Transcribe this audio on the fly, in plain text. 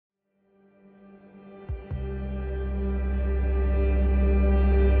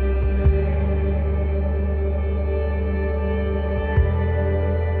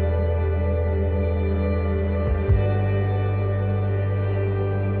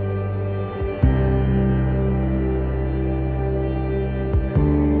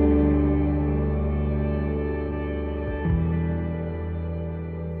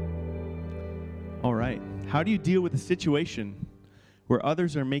How do you deal with a situation where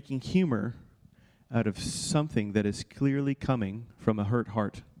others are making humor out of something that is clearly coming from a hurt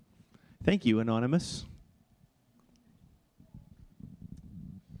heart? Thank you, Anonymous.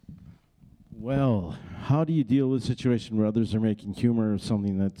 Well, how do you deal with a situation where others are making humor of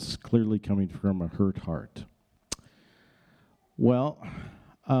something that's clearly coming from a hurt heart? Well,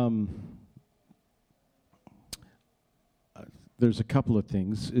 there's a couple of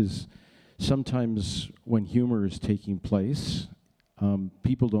things. Is sometimes when humor is taking place,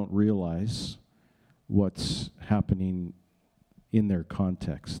 people don't realize what's happening in their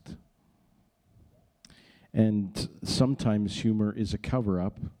context. And sometimes humor is a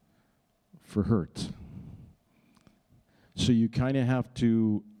cover-up for hurt. So you kind of have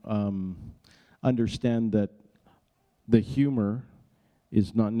to understand that the humor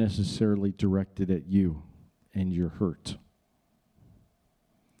is not necessarily directed at you and your hurt.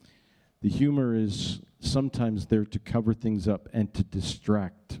 The humor is sometimes there to cover things up and to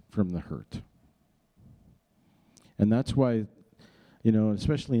distract from the hurt. And that's why,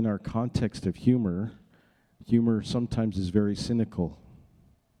 especially in our context of humor sometimes is very cynical.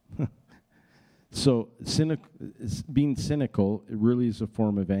 So being cynical, it really is a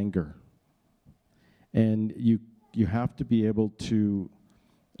form of anger. And you have to be able to,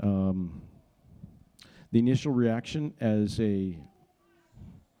 the initial reaction as a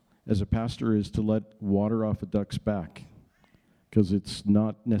pastor is to let water off a duck's back, because it's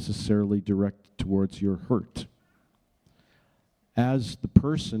not necessarily directed towards your hurt. As the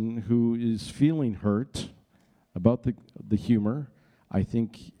person who is feeling hurt about the humor, I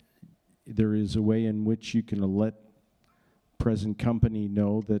think there is a way in which you can let present company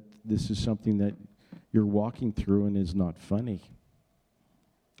know that this is something that you're walking through and is not funny.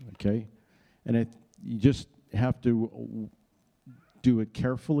 Okay? And you just have to do it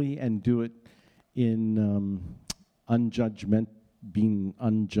carefully and do it in being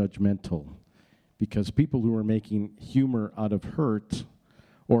unjudgmental. Because people who are making humor out of hurt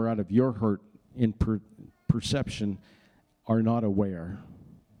or out of your hurt in perception are not aware.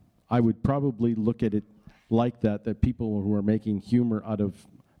 I would probably look at it like that people who are making humor out of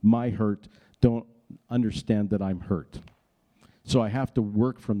my hurt don't understand that I'm hurt. So I have to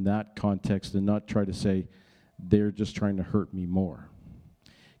work from that context and not try to say they're just trying to hurt me more.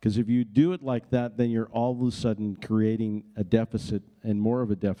 Because if you do it like that, then you're all of a sudden creating a deficit, and more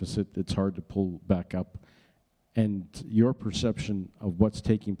of a deficit that's hard to pull back up. And your perception of what's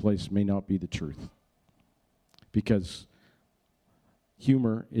taking place may not be the truth. Because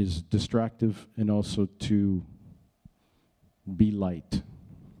humor is distractive and also to be light.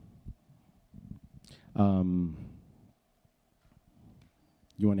 You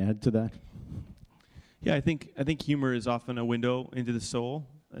want to add to that? Yeah, I think humor is often a window into the soul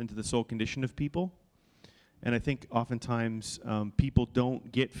condition of people. And I think oftentimes people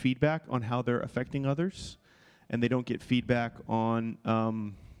don't get feedback on how they're affecting others, and they don't get feedback on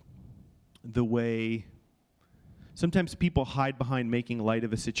the way. Sometimes people hide behind making light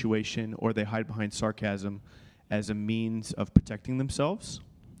of a situation, or they hide behind sarcasm as a means of protecting themselves.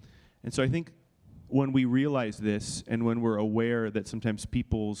 And so I think when we realize this, and when we're aware that sometimes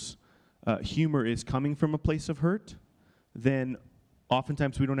people's humor is coming from a place of hurt, then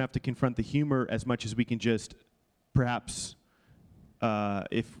oftentimes we don't have to confront the humor as much as we can just, perhaps,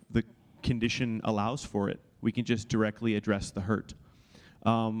 if the condition allows for it, we can just directly address the hurt.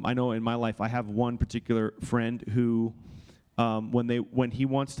 I know in my life I have one particular friend who, when he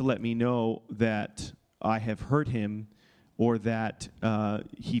wants to let me know that I have hurt him or that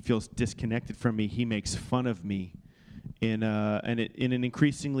he feels disconnected from me, he makes fun of me in an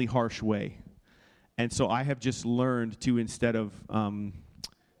increasingly harsh way. And so I have just learned to instead of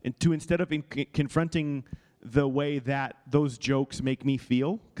confronting the way that those jokes make me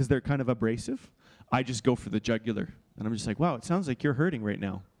feel, because they're kind of abrasive, I just go for the jugular. And I'm just like, wow, it sounds like you're hurting right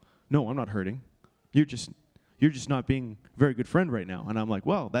now. No, I'm not hurting. You're just not being a very good friend right now. And I'm like,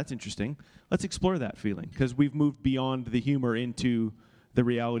 well, that's interesting. Let's explore that feeling, because we've moved beyond the humor into the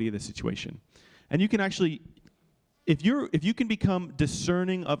reality of the situation. And you can actually, if you can become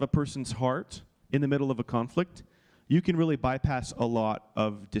discerning of a person's heart in the middle of a conflict, you can really bypass a lot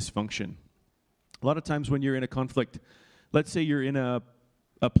of dysfunction. A lot of times when you're in a conflict, let's say you're in a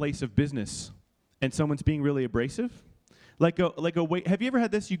place of business and someone's being really abrasive, like a wait. Have you ever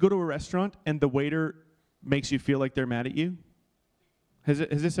had this? You go to a restaurant and the waiter makes you feel like they're mad at you. Has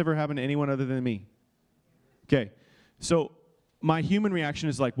this ever happened to anyone other than me? Okay, so my human reaction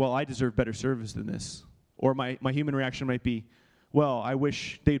is like, well, I deserve better service than this. Or my human reaction might be, well, I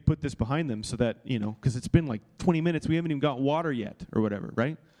wish they'd put this behind them so that, because it's been like 20 minutes, we haven't even got water yet, or whatever,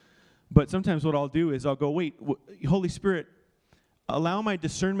 right? But sometimes what I'll do is I'll go, wait, Holy Spirit, allow my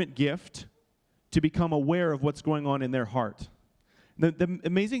discernment gift to become aware of what's going on in their heart. The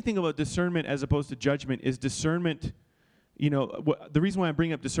amazing thing about discernment as opposed to judgment is discernment, the reason why I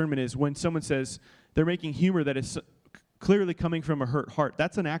bring up discernment is when someone says they're making humor that is clearly coming from a hurt heart,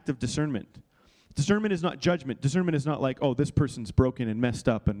 that's an act of discernment. Discernment is not judgment. Discernment is not like, oh, this person's broken and messed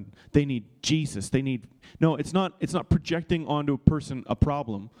up and they need Jesus. No, it's not projecting onto a person a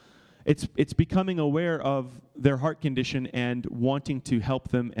problem. It's becoming aware of their heart condition and wanting to help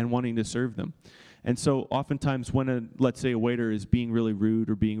them and wanting to serve them. And so oftentimes when let's say a waiter is being really rude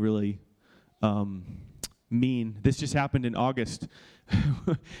or being really mean, this just happened in August.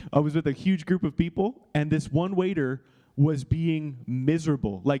 I was with a huge group of people, and this one waiter was being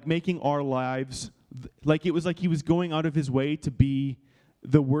miserable, like making our lives, like it was like he was going out of his way to be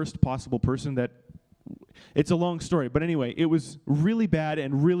the worst possible person that, it's a long story, but anyway, it was really bad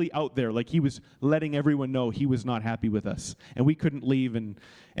and really out there. Like he was letting everyone know he was not happy with us, and we couldn't leave. And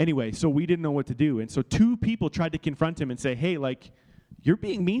anyway, so we didn't know what to do. And so 2 people tried to confront him and say, hey, like, you're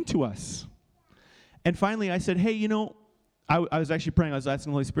being mean to us. And finally I said, hey, I was actually praying. I was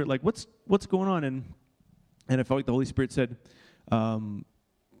asking the Holy Spirit, like, what's going on? And I felt like the Holy Spirit said,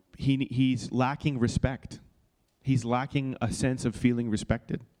 he's lacking respect. He's lacking a sense of feeling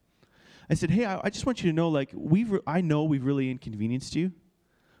respected. I said, hey, I just want you to know, like, I know we've really inconvenienced you,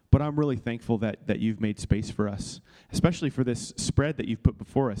 but I'm really thankful that you've made space for us, especially for this spread that you've put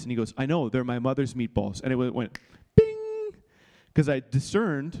before us. And he goes, I know, they're my mother's meatballs. And it went, bing, because I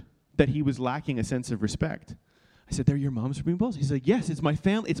discerned that he was lacking a sense of respect. I said, they're your mom's meatballs? He's like, yes, it's my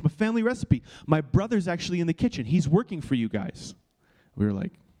family recipe. My brother's actually in the kitchen. He's working for you guys. We were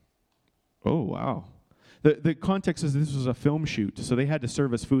like, oh, wow. The context is this was a film shoot, so they had to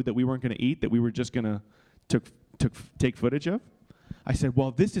serve us food that we weren't going to eat, that we were just going to take footage of. I said, well,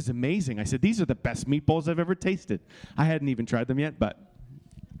 this is amazing. I said, these are the best meatballs I've ever tasted. I hadn't even tried them yet, but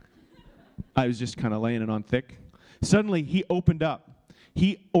I was just kind of laying it on thick. Suddenly, he opened up.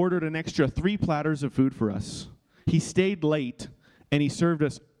 He ordered an extra 3 platters of food for us. He stayed late, and he served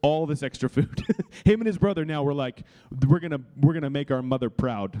us all this extra food. Him and his brother now were like, we're gonna make our mother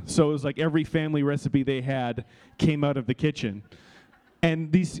proud. So it was like every family recipe they had came out of the kitchen.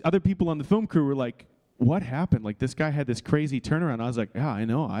 And these other people on the film crew were like, what happened? Like, this guy had this crazy turnaround. I was like, yeah, I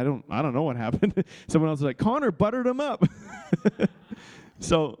know. I don't know what happened. Someone else was like, Connor buttered him up.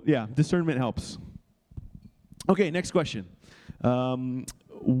 So yeah, discernment helps. Okay, next question. How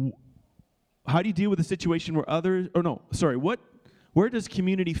do you deal with a situation where where does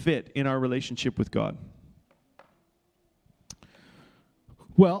community fit in our relationship with God?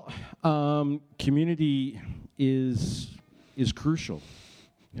 Well, community is crucial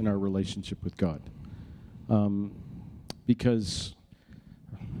in our relationship with God, because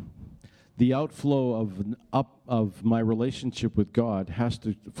the outflow of my relationship with God has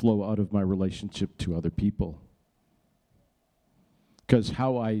to flow out of my relationship to other people. Because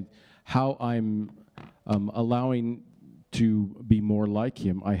how I'm allowing to be more like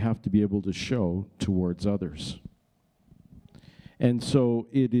him, I have to be able to show towards others. And so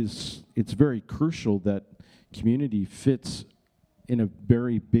it's very crucial that community fits in a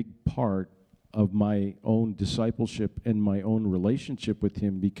very big part of my own discipleship and my own relationship with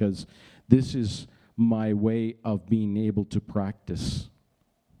him, because this is my way of being able to practice.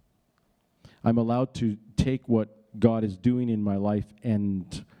 I'm allowed to take what God is doing in my life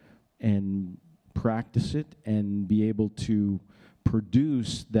and practice it and be able to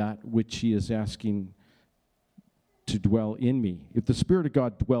produce that which he is asking to dwell in me. If the Spirit of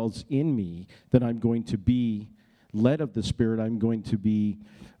God dwells in me, then I'm going to be led of the Spirit. I'm going to be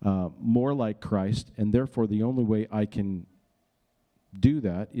more like Christ, and therefore the only way I can do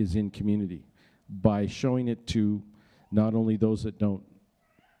that is in community, by showing it to not only those that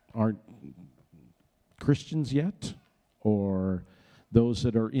aren't Christians yet, or those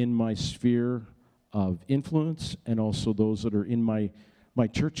that are in my sphere of influence, and also those that are in my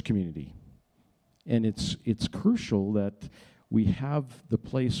church community. And it's crucial that we have the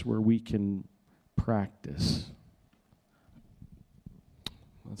place where we can practice.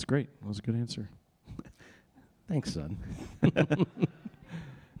 That's great. That was a good answer. Thanks, son.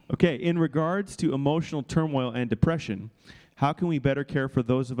 Okay, in regards to emotional turmoil and depression, how can we better care for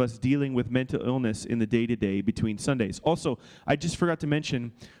those of us dealing with mental illness in the day-to-day between Sundays? Also, I just forgot to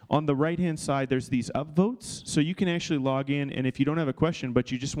mention, on the right-hand side, there's these upvotes, so you can actually log in, and if you don't have a question,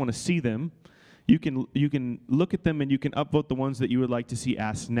 but you just want to see them, you can look at them, and you can upvote the ones that you would like to see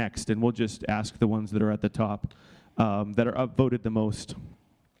asked next, and we'll just ask the ones that are at the top that are upvoted the most.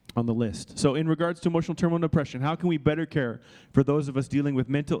 on the list. So in regards to emotional turmoil and depression, how can we better care for those of us dealing with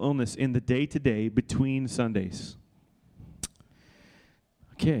mental illness in the day-to-day between Sundays?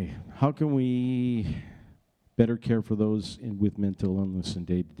 Okay, how can we better care for those with mental illness in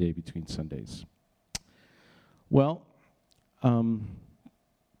day-to-day between Sundays? Well,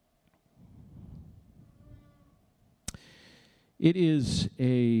 it is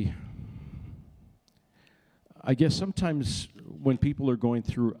I guess sometimes when people are going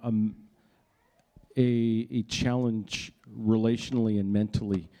through a challenge relationally and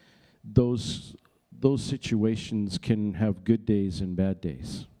mentally, those situations can have good days and bad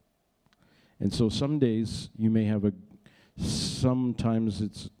days. And so some days you may have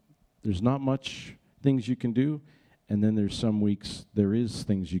sometimes there's not much things you can do, and then there's some weeks there is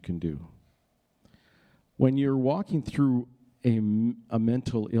things you can do. When you're walking through a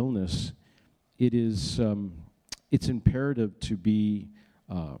mental illness, it is it's imperative to be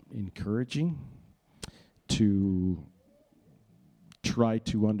encouraging, to try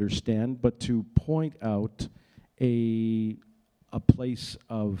to understand, but to point out a place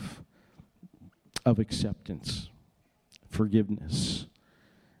of acceptance, forgiveness,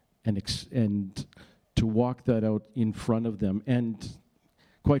 and to walk that out in front of them. And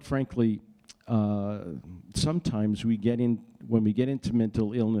quite frankly, sometimes when we get into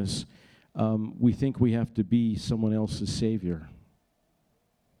mental illness, we think we have to be someone else's savior.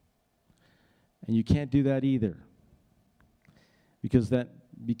 And you can't do that either, because that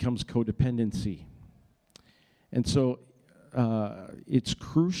becomes codependency. And so it's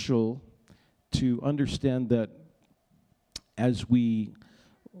crucial to understand that as we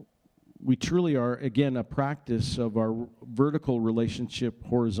truly are, again, a practice of our vertical relationship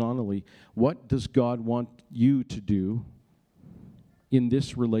horizontally, what does God want you to do in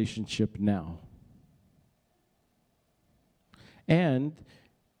this relationship now? And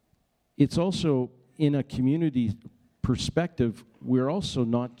it's also, in a community perspective, we're also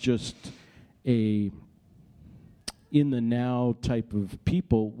not just a in the now type of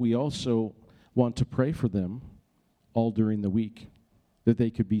people. We also want to pray for them all during the week, that they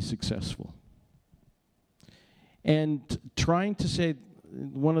could be successful. And trying to say,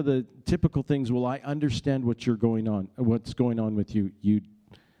 one of the typical things, well, I understand what's going on with you.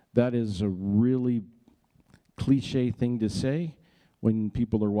 That is a really cliche thing to say when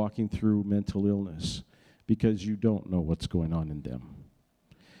people are walking through mental illness, because you don't know what's going on in them.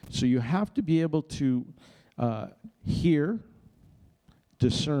 So you have to be able to hear,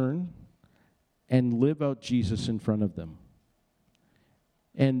 discern, and live out Jesus in front of them.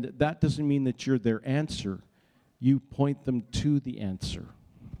 And that doesn't mean that you're their answer. You point them to the answer.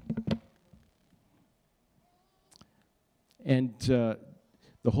 And the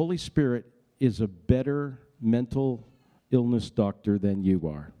Holy Spirit is a better mental illness doctor than you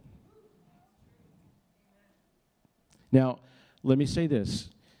are. Now, let me say this.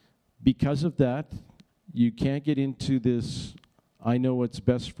 Because of that, you can't get into this, I know what's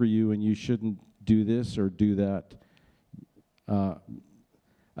best for you and you shouldn't do this or do that.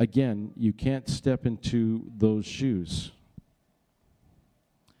 Again, you can't step into those shoes.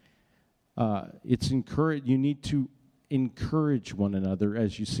 You need to encourage one another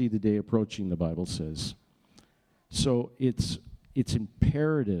as you see the day approaching, the Bible says. So it's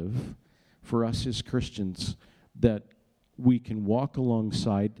imperative for us as Christians that we can walk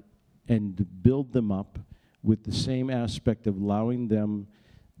alongside and build them up with the same aspect of allowing them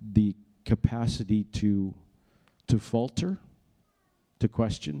the capacity to falter, to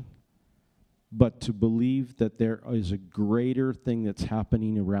question, but to believe that there is a greater thing that's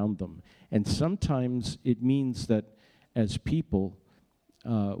happening around them. And sometimes it means that as people,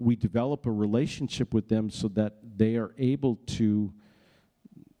 we develop a relationship with them so that they are able to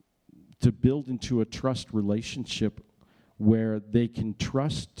build into a trust relationship where they can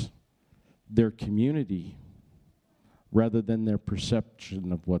trust their community rather than their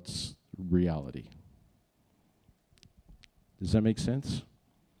perception of what's reality. Does that make sense?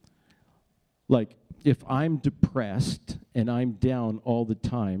 Like, if I'm depressed and I'm down all the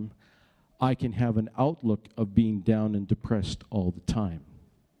time, I can have an outlook of being down and depressed all the time.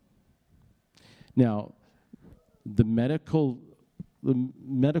 Now, the medicalness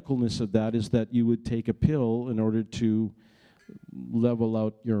of that is that you would take a pill in order to level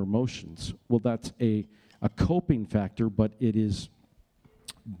out your emotions. Well, that's a coping factor, but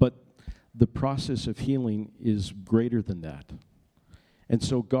the process of healing is greater than that. And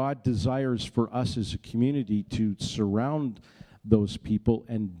so God desires for us as a community to surround those people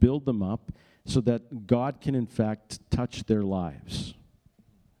and build them up so that God can in fact touch their lives.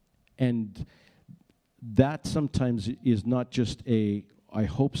 And that sometimes is not just I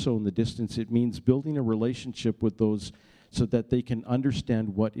hope so in the distance. It means building a relationship with those so that they can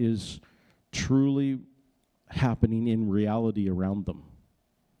understand what is truly happening in reality around them.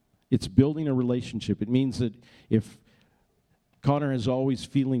 It's building a relationship. It means that if Connor is always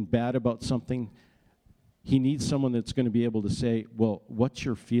feeling bad about something, he needs someone that's going to be able to say, well, what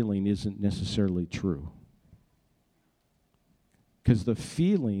you're feeling isn't necessarily true. Because the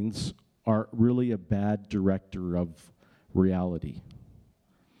feelings are really a bad director of reality.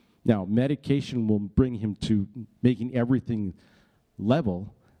 Now, medication will bring him to making everything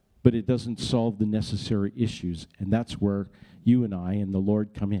level, but it doesn't solve the necessary issues, and that's where you and I and the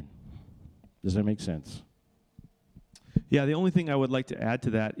Lord come in. Does that make sense? Yeah, the only thing I would like to add to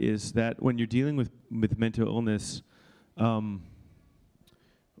that is that when you're dealing with mental illness,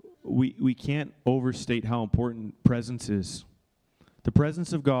 we can't overstate how important presence is. The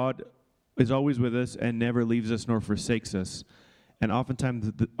presence of God is always with us and never leaves us nor forsakes us. And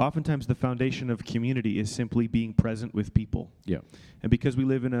oftentimes the foundation of community is simply being present with people. Yeah. And because we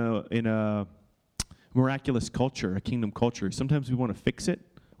live in a miraculous culture, a kingdom culture, sometimes we want to fix it.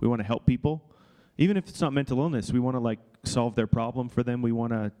 We want to help people. Even if it's not mental illness, we want to solve their problem for them. We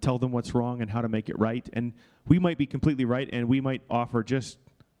want to tell them what's wrong and how to make it right. And we might be completely right, and we might offer just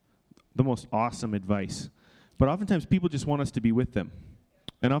the most awesome advice. But oftentimes people just want us to be with them.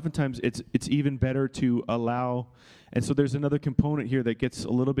 And oftentimes it's even better to allow. And so there's another component here that gets a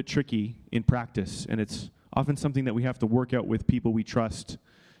little bit tricky in practice. And it's often something that we have to work out with people we trust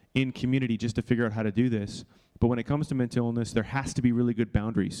in community just to figure out how to do this. But when it comes to mental illness, there has to be really good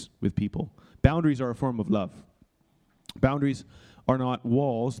boundaries with people. Boundaries are a form of love. Boundaries are not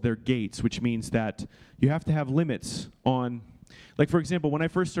walls, they're gates, which means that you have to have limits on, for example, when I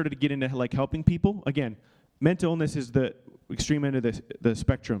first started to get into helping people, again, mental illness is the extreme end of the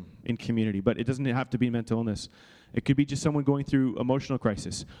spectrum in community, but it doesn't have to be mental illness. It could be just someone going through emotional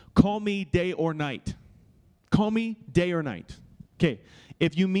crisis. Call me day or night. Call me day or night. Okay,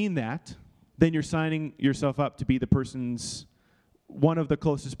 if you mean that, then you're signing yourself up to be one of the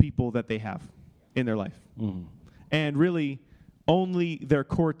closest people that they have in their life. Mm-hmm. And really, only their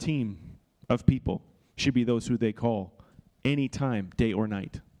core team of people should be those who they call anytime, day or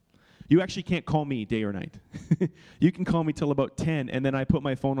night. You actually can't call me day or night. You can call me till about 10, and then I put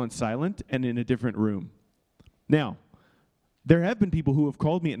my phone on silent and in a different room. Now, there have been people who have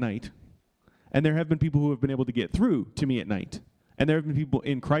called me at night, and there have been people who have been able to get through to me at night. And there have been people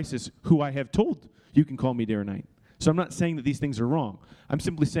in crisis who I have told, you can call me day or night. So I'm not saying that these things are wrong. I'm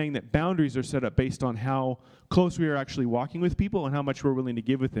simply saying that boundaries are set up based on how close we are actually walking with people and how much we're willing to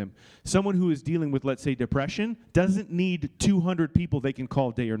give with them. Someone who is dealing with, let's say, depression doesn't need 200 people they can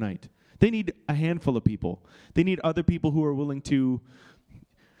call day or night. They need a handful of people. They need other people who are willing to,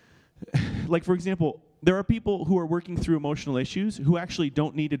 for example, there are people who are working through emotional issues who actually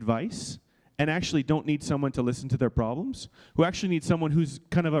don't need advice and actually don't need someone to listen to their problems, who actually need someone who's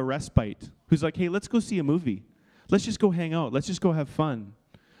kind of a respite, who's like, hey, let's go see a movie. Let's just go hang out. Let's just go have fun.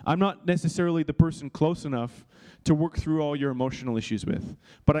 I'm not necessarily the person close enough to work through all your emotional issues with,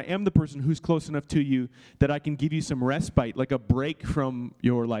 but I am the person who's close enough to you that I can give you some respite, like a break from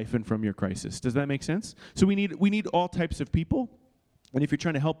your life and from your crisis. Does that make sense? So we need all types of people. And if you're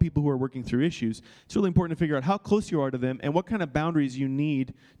trying to help people who are working through issues, it's really important to figure out how close you are to them and what kind of boundaries you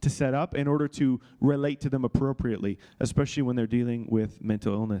need to set up in order to relate to them appropriately, especially when they're dealing with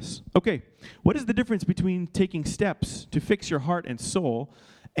mental illness. Okay, what is the difference between taking steps to fix your heart and soul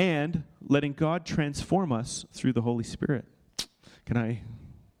and letting God transform us through the Holy Spirit? Can I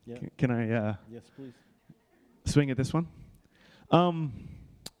yes, please. Swing at this one?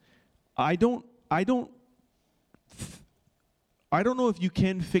 I don't know if you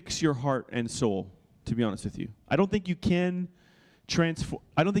can fix your heart and soul, to be honest with you. I don't think you can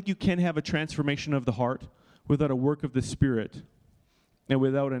have a transformation of the heart without a work of the Spirit and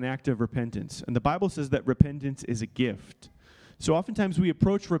without an act of repentance. And the Bible says that repentance is a gift. So oftentimes we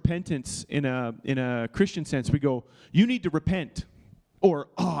approach repentance in a Christian sense. We go, you need to repent. Or,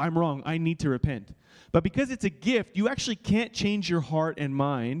 oh, I'm wrong, I need to repent. But because it's a gift, you actually can't change your heart and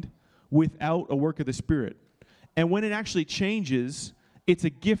mind without a work of the Spirit. And when it actually changes, it's a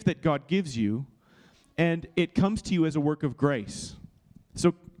gift that God gives you, and it comes to you as a work of grace.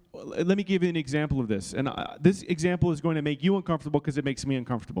 So let me give you an example of this. And this example is going to make you uncomfortable because it makes me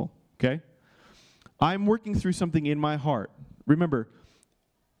uncomfortable, okay? I'm working through something in my heart. Remember,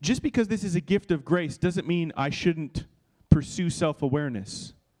 just because this is a gift of grace doesn't mean I shouldn't pursue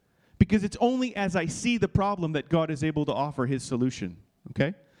self-awareness. Because it's only as I see the problem that God is able to offer his solution,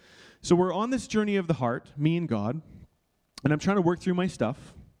 okay? So we're on this journey of the heart, me and God, and I'm trying to work through my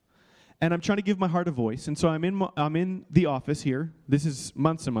stuff. and I'm trying to give my heart a voice. And so I'm in the office here. This is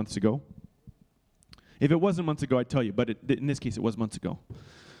months and months ago. If it wasn't months ago, I'd tell you, but in this case, it was months ago.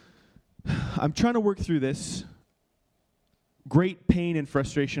 I'm trying to work through this great pain and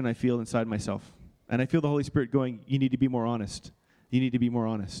frustration I feel inside myself. And I feel the Holy Spirit going, you need to be more honest. You need to be more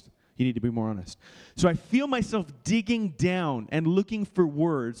honest. You need to be more honest. So I feel myself digging down and looking for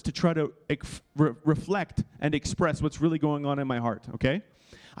words to try to reflect and express what's really going on in my heart, okay?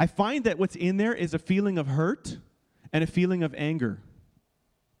 I find that what's in there is a feeling of hurt and a feeling of anger.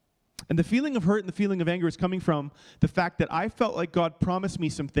 And the feeling of hurt and the feeling of anger is coming from the fact that I felt like God promised me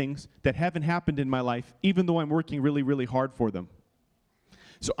some things that haven't happened in my life, even though I'm working really, really hard for them.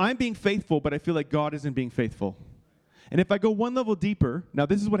 So I'm being faithful, but I feel like God isn't being faithful. And if I go one level deeper, now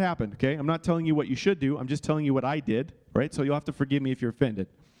this is what happened, okay? I'm not telling you what you should do. I'm just telling you what I did, right? So you'll have to forgive me if you're offended.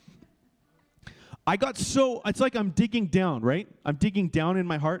 It's like I'm digging down, right? I'm digging down in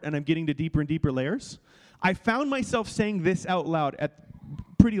my heart, and I'm getting to deeper and deeper layers. I found myself saying this out loud at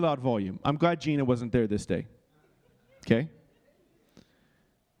pretty loud volume. I'm glad Gina wasn't there this day, okay?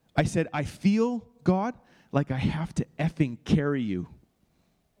 I said, I feel, God, like I have to effing carry you.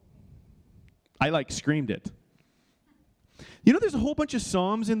 I screamed it. You know, there's a whole bunch of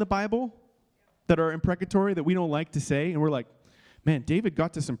Psalms in the Bible that are imprecatory that we don't like to say, and we're like, man, David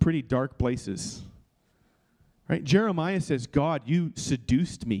got to some pretty dark places. Right? Jeremiah says, God, you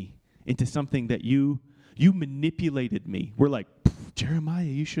seduced me into something that you manipulated me. We're like, Jeremiah,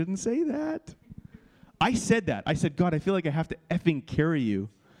 you shouldn't say that. I said that. I said, God, I feel like I have to effing carry you.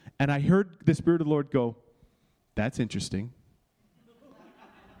 And I heard the Spirit of the Lord go, that's interesting.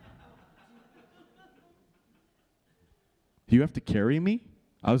 You have to carry me?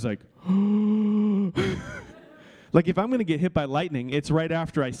 I was like, like if I'm going to get hit by lightning, it's right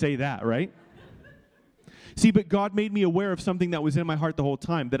after I say that, right? See, but God made me aware of something that was in my heart the whole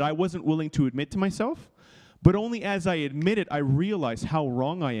time that I wasn't willing to admit to myself. But only as I admit it, I realize how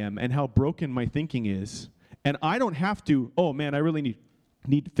wrong I am and how broken my thinking is. And I don't have to, oh man, I really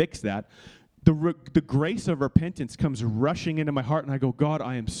need to fix that. The grace of repentance comes rushing into my heart, and I go, God,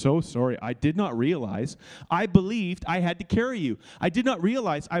 I am so sorry. I did not realize. I believed I had to carry you. I did not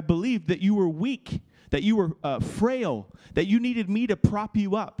realize. I believed that you were weak, that you were frail, that you needed me to prop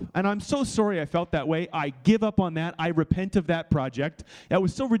you up. And I'm so sorry I felt that way. I give up on that. I repent of that project. That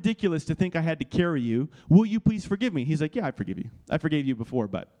was so ridiculous to think I had to carry you. Will you please forgive me? He's like, yeah, I forgive you. I forgave you before,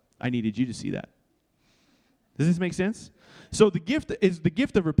 but I needed you to see that. Does this make sense? So the gift is the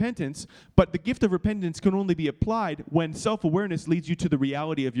gift of repentance, but the gift of repentance can only be applied when self-awareness leads you to the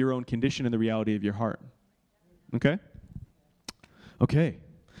reality of your own condition and the reality of your heart. Okay? Okay.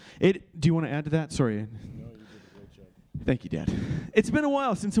 Do you want to add to that? Sorry. No, you did a great job. Thank you, Dad. It's been a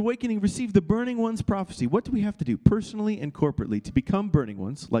while since Awakening received the Burning Ones prophecy. What do we have to do personally and corporately to become Burning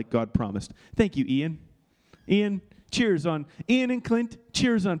Ones like God promised? Thank you, Ian. Ian and Clint,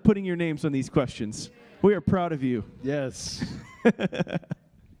 cheers on putting your names on these questions. We are proud of you. Yes.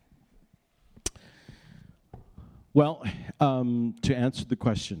 Well, to answer the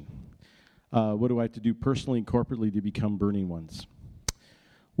question, what do I have to do personally and corporately to become Burning Ones?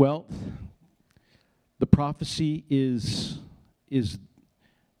 Well, the prophecy is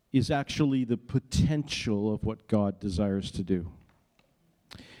actually the potential of what God desires to do.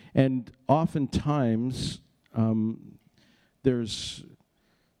 And oftentimes,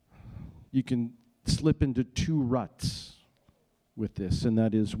 you can slip into two ruts with this, and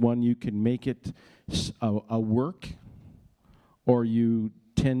that is, one, you can make it a work, or you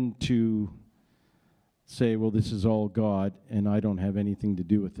tend to say, well, this is all God, and I don't have anything to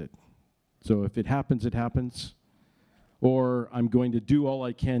do with it. So if it happens, it happens, or I'm going to do all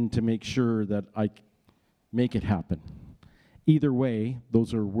I can to make sure that I make it happen. Either way,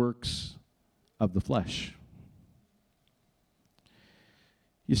 those are works of the flesh.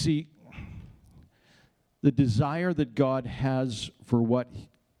 You see, the desire that God has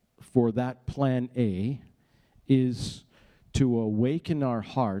for that plan A is to awaken our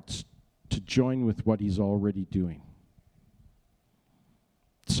hearts to join with what He's already doing.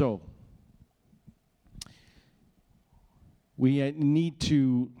 So, we need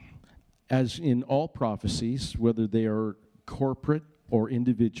to, as in all prophecies, whether they are corporate or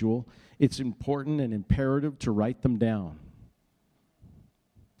individual, it's important and imperative to write them down.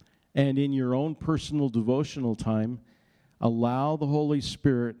 And in your own personal devotional time, allow the Holy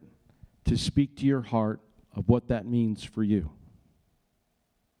Spirit to speak to your heart of what that means for you.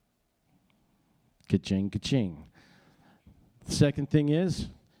 Ka-ching, ka-ching. The second thing is,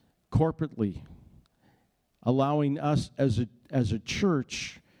 corporately, allowing us as a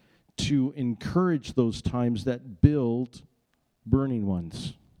church to encourage those times that build Burning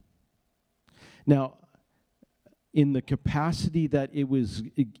Ones. Now, in the capacity that it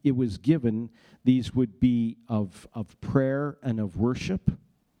was given, these would be of prayer and of worship.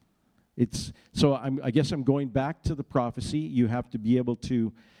 I guess I'm going back to the prophecy. You have to be able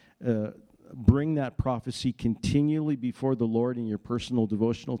to bring that prophecy continually before the Lord in your personal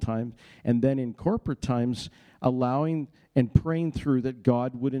devotional time, and then in corporate times, allowing and praying through that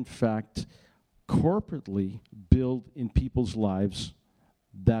God would in fact corporately build in people's lives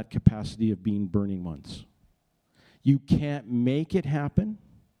that capacity of being burning ones. You can't make it happen,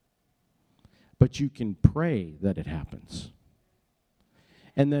 but you can pray that it happens.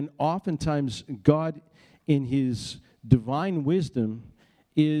 And then oftentimes, God, in His divine wisdom,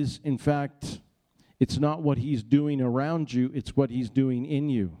 is, in fact, it's not what He's doing around you, it's what He's doing in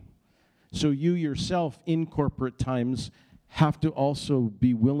you. So you yourself, in corporate times, have to also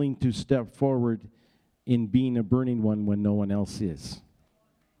be willing to step forward in being a burning one when no one else is.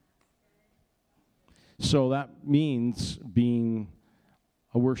 So that means being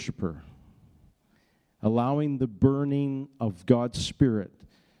a worshiper, allowing the burning of God's Spirit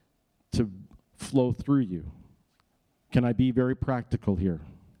to flow through you. Can I be very practical here?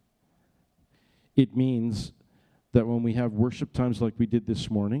 It means that when we have worship times like we did this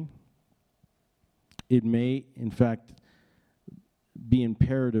morning, it may, in fact, be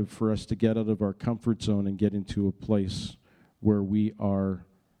imperative for us to get out of our comfort zone and get into a place where we are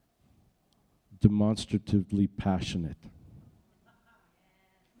demonstratively passionate.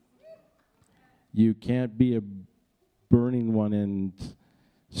 You can't be a burning one and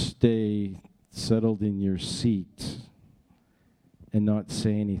stay settled in your seat and not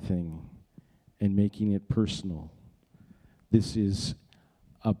say anything and making it personal.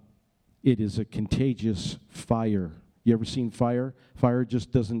 It is a contagious fire. You ever seen fire? Fire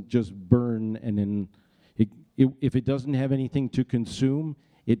just doesn't just burn, and then if it doesn't have anything to consume,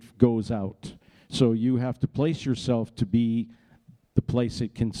 it goes out. So you have to place yourself to be the place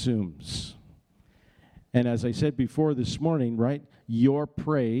it consumes. And as I said before this morning, right, your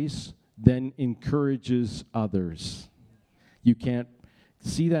praise then encourages others. You can't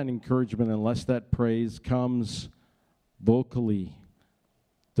see that encouragement unless that praise comes vocally,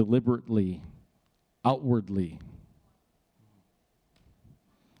 deliberately, outwardly.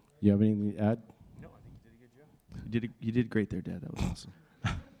 You have anything to add? No, I think you did a good job. You did great there, Dad. That was awesome.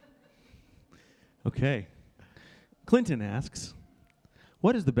 Okay. Clinton asks,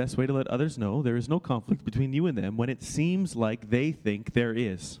 what is the best way to let others know there is no conflict between you and them when it seems like they think there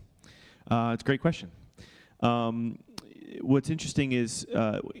is? It's a great question. What's interesting is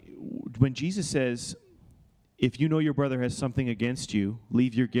when Jesus says, if you know your brother has something against you,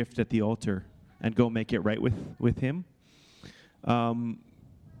 leave your gift at the altar and go make it right with him.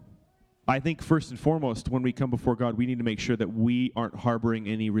 I think first and foremost, when we come before God, we need to make sure that we aren't harboring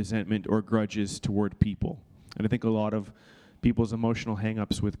any resentment or grudges toward people. And I think a lot of people's emotional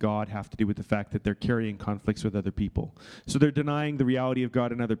hang-ups with God have to do with the fact that they're carrying conflicts with other people. So they're denying the reality of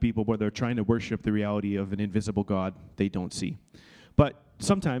God in other people, but they're trying to worship the reality of an invisible God they don't see. But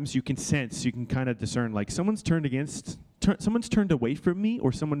sometimes you can sense, you can kind of discern, like someone's turned away from me,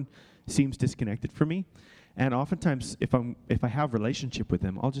 or someone seems disconnected from me. And oftentimes, if I have a relationship with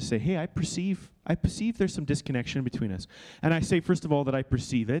them, I'll just say, hey, I perceive there's some disconnection between us. And I say, first of all, that I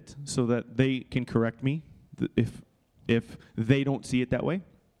perceive it so that they can correct me if they don't see it that way,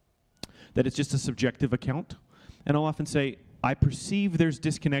 that it's just a subjective account. And I'll often say, I perceive there's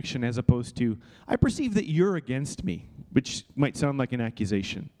disconnection, as opposed to, I perceive that you're against me, which might sound like an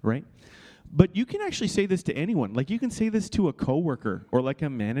accusation, right? But you can actually say this to anyone. Like, you can say this to a coworker, or like a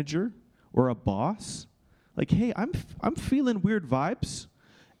manager, or a boss. Like, hey, I'm feeling weird vibes,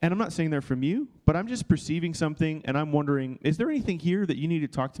 and I'm not saying they're from you, but I'm just perceiving something, and I'm wondering, is there anything here that you need to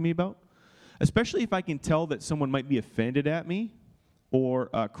talk to me about? Especially if I can tell that someone might be offended at me or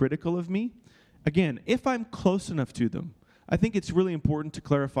critical of me. Again, if I'm close enough to them, I think it's really important to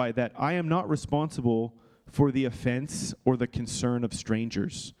clarify that I am not responsible for the offense or the concern of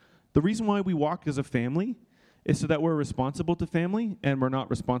strangers. The reason why we walk as a family is so that we're responsible to family and we're not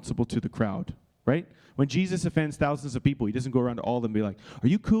responsible to the crowd, right? When Jesus offends thousands of people, he doesn't go around to all of them and be like, are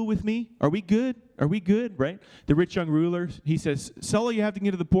you cool with me? Are we good? Are we good, right? The rich young ruler, he says, sell all you have to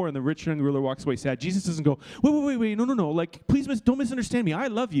give to the poor, and the rich young ruler walks away sad. Jesus doesn't go, wait, no, like, please don't misunderstand me. I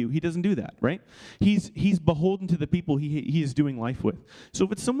love you. He doesn't do that, right? He's beholden to the people he is doing life with. So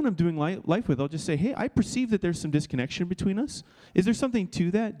if it's someone I'm doing life with, I'll just say, hey, I perceive that there's some disconnection between us. Is there something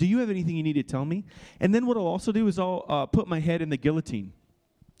to that? Do you have anything you need to tell me? And then what I'll also do is I'll put my head in the guillotine,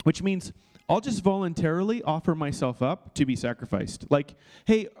 which means I'll just voluntarily offer myself up to be sacrificed. Like,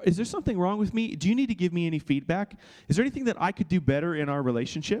 hey, is there something wrong with me? Do you need to give me any feedback? Is there anything that I could do better in our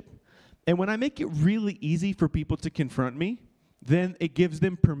relationship? And when I make it really easy for people to confront me, then it gives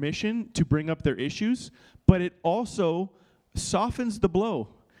them permission to bring up their issues, but it also softens the blow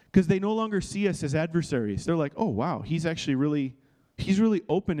because they no longer see us as adversaries. They're like, oh, wow, he's really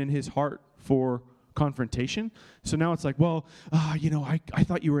open in his heart for confrontation. So now it's like, well, I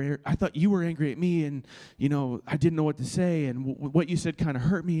thought you were angry at me, and I didn't know what to say, and what you said kind of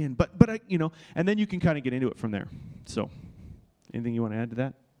hurt me, and but I, and then you can kind of get into it from there. So, anything you want to add to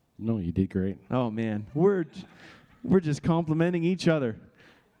that? No, you did great. Oh man, we're just complimenting each other.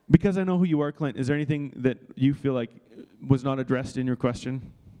 Because I know who you are, Clint, is there anything that you feel like was not addressed in your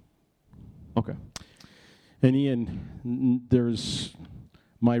question? Okay. And Ian,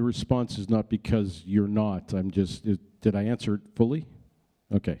 my response is not because you're not. Did I answer it fully?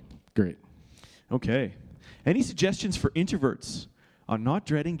 Okay, great. Okay. Any suggestions for introverts on not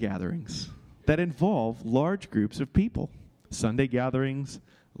dreading gatherings that involve large groups of people? Sunday gatherings,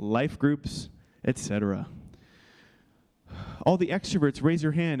 life groups, etc. All the extroverts, raise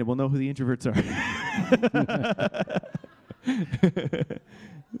your hand and we'll know who the introverts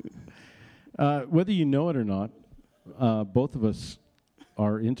are. Whether you know it or not, both of us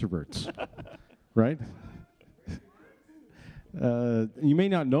are introverts, right? You may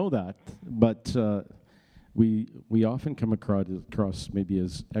not know that, but we often come across maybe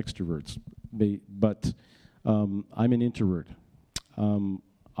as extroverts. But I'm an introvert.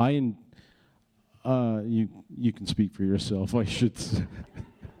 You can speak for yourself. I should.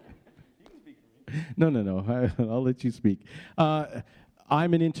 No. I'll let you speak.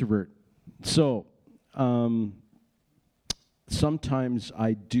 I'm an introvert, so sometimes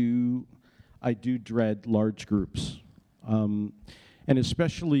I do dread large groups, and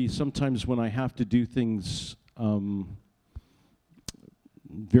especially sometimes when I have to do things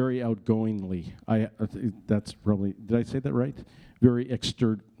very outgoingly. That's probably, did I say that right? Very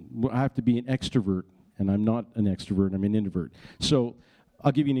I have to be an extrovert, and I'm not an extrovert, I'm an introvert. So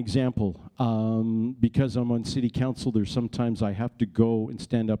I'll give you an example. Because I'm on city council, there's sometimes I have to go and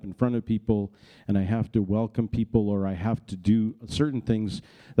stand up in front of people, and I have to welcome people, or I have to do certain things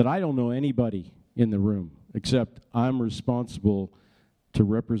that I don't know anybody in the room, except I'm responsible to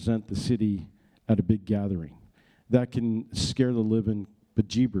represent the city at a big gathering. That can scare the living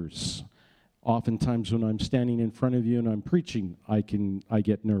bejeebers. Oftentimes when I'm standing in front of you and I'm preaching, I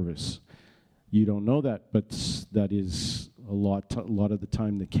get nervous. You don't know that, but that is a lot of the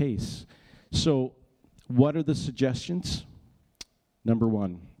time the case. So what are the suggestions? Number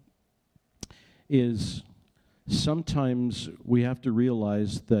one is sometimes we have to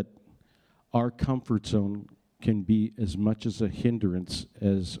realize that our comfort zone can be as much as a hindrance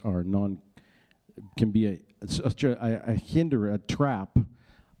as our can be a trap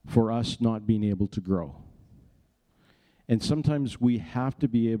for us not being able to grow. And sometimes we have to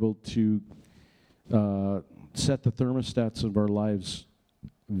be able to set the thermostats of our lives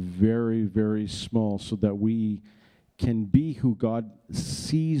very, very small so that we can be who God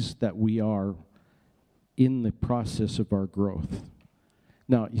sees that we are in the process of our growth.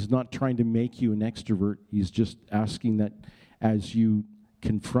 Now, he's not trying to make you an extrovert. He's just asking that as you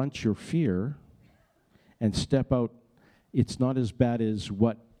confront your fear and step out, it's not as bad as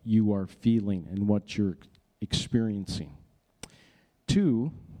what you are feeling and what you're experiencing.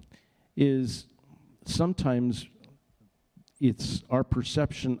 Two is sometimes it's our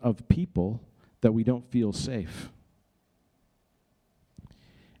perception of people that we don't feel safe.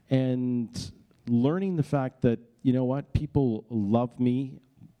 And learning the fact that, you know what, people love me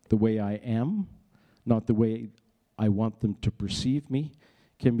the way I am, not the way I want them to perceive me,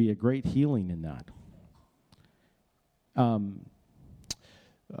 can be a great healing in that.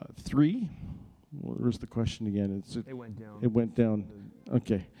 3, where's the question again? It went down. It went down.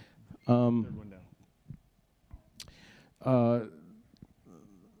 Okay. Third one down.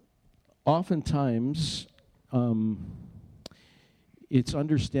 Oftentimes, it's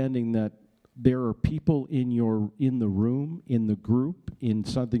understanding that there are people in the room, in the group, in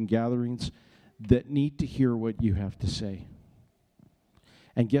Southern gatherings that need to hear what you have to say.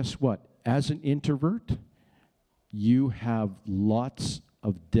 And guess what? As an introvert, you have lots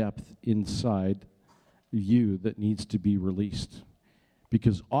of depth inside you that needs to be released.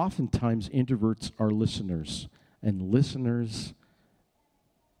 Because oftentimes introverts are listeners, and listeners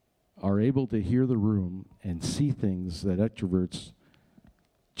are able to hear the room and see things that extroverts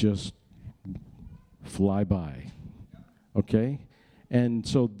just fly by. Okay? And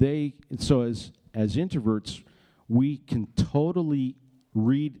so as introverts, we can totally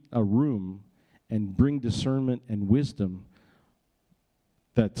read a room and bring discernment and wisdom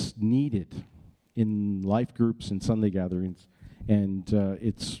that's needed in life groups and Sunday gatherings. And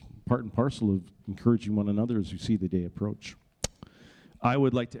it's part and parcel of encouraging one another as we see the day approach. I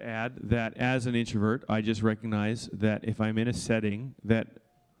would like to add that as an introvert, I just recognize that if I'm in a setting that,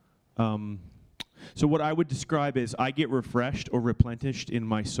 so what I would describe is I get refreshed or replenished in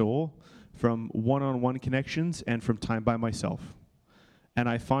my soul from one-on-one connections and from time by myself. And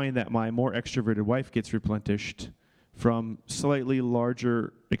I find that my more extroverted wife gets replenished from slightly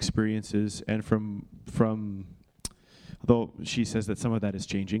larger experiences and from although she says that some of that is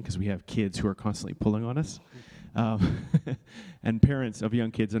changing because we have kids who are constantly pulling on us. And parents of young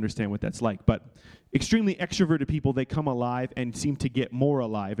kids understand what that's like. But extremely extroverted people, they come alive and seem to get more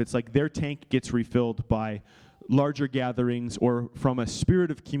alive. It's like their tank gets refilled by larger gatherings or from a spirit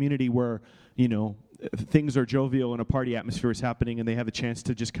of community where, you know, things are jovial and a party atmosphere is happening and they have a chance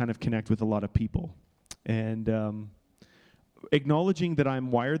to just kind of connect with a lot of people. And acknowledging that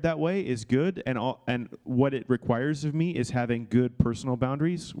I'm wired that way is good, and what it requires of me is having good personal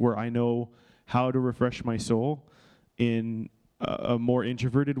boundaries where I know how to refresh my soul in a more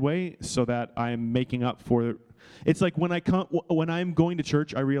introverted way so that I'm making up for. It's like when I'm going to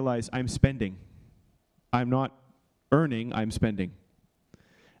church, I realize I'm spending. I'm not earning, I'm spending.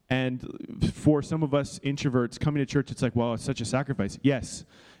 And for some of us introverts coming to church, it's like, well, it's such a sacrifice. Yes,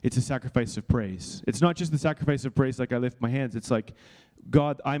 it's a sacrifice of praise. It's not just the sacrifice of praise like I lift my hands. It's like,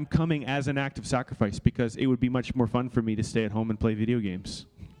 God, I'm coming as an act of sacrifice because it would be much more fun for me to stay at home and play video games.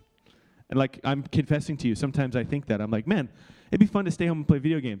 And like, I'm confessing to you, sometimes I think that. I'm like, man, it'd be fun to stay home and play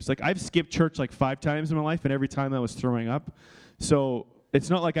video games. Like, I've skipped church like 5 times in my life, and every time I was throwing up. So it's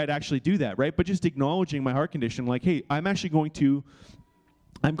not like I'd actually do that, right? But just acknowledging my heart condition, like, hey, I'm going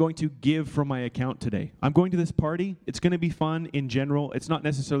to give from my account today. I'm going to this party. It's going to be fun in general. It's not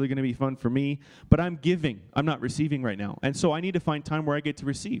necessarily going to be fun for me, but I'm giving. I'm not receiving right now. And so I need to find time where I get to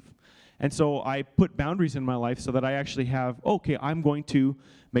receive. And so I put boundaries in my life so that I actually have, okay, I'm going to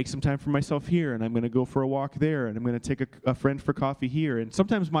make some time for myself here, and I'm going to go for a walk there, and I'm going to take a friend for coffee here. And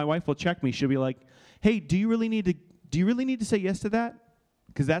sometimes my wife will check me. She'll be like, hey, do you really need to say yes to that?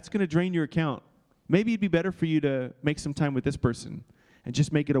 Because that's going to drain your account. Maybe it'd be better for you to make some time with this person and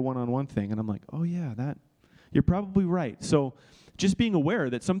just make it a one-on-one thing. And I'm like, oh yeah, you're probably right. So just being aware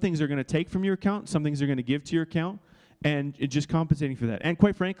that some things are going to take from your account, some things are going to give to your account, and just compensating for that. And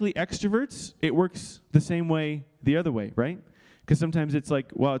quite frankly, extroverts, it works the same way the other way, right? Because sometimes it's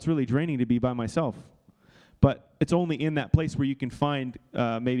like, well, it's really draining to be by myself. But it's only in that place where you can find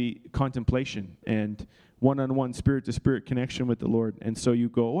maybe contemplation and one-on-one, spirit-to-spirit connection with the Lord. And so you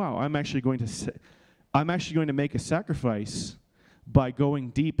go, wow, I'm actually going to make a sacrifice by going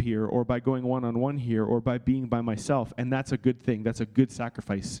deep here, or by going one-on-one here, or by being by myself. And that's a good thing. That's a good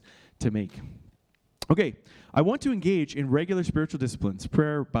sacrifice to make. Okay, I want to engage in regular spiritual disciplines,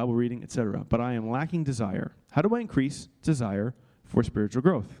 prayer, Bible reading, etc., but I am lacking desire. How do I increase desire for spiritual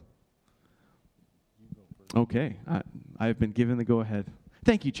growth? Okay, I have been given the go-ahead.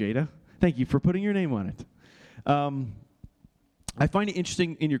 Thank you, Jada. Thank you for putting your name on it. I find it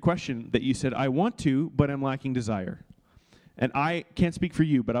interesting in your question that you said, I want to, but I'm lacking desire. And I can't speak for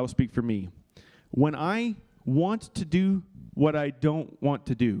you, but I will speak for me. When I want to do what I don't want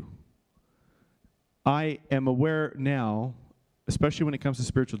to do, I am aware now, especially when it comes to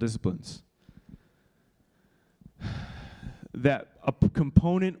spiritual disciplines, that a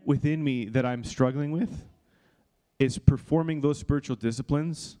component within me that I'm struggling with is performing those spiritual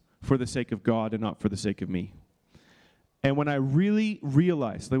disciplines for the sake of God and not for the sake of me. And when I really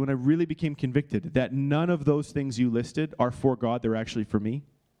realized, like when I really became convicted that none of those things you listed are for God, they're actually for me,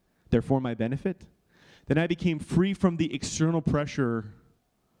 they're for my benefit, then I became free from the external pressure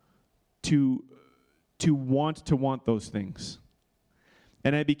to want those things.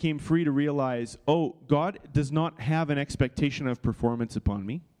 And I became free to realize, oh, God does not have an expectation of performance upon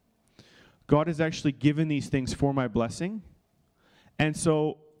me. God has actually given these things for my blessing. And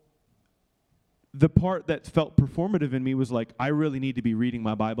so the part that felt performative in me was like, I really need to be reading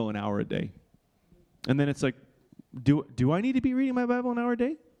my Bible an hour a day. And then it's like, do I need to be reading my Bible an hour a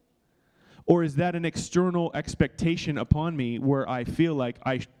day? Or is that an external expectation upon me where I feel like,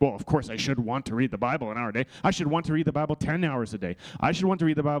 of course I should want to read the Bible an hour a day. I should want to read the Bible 10 hours a day. I should want to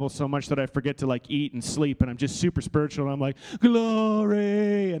read the Bible so much that I forget to like eat and sleep and I'm just super spiritual and I'm like,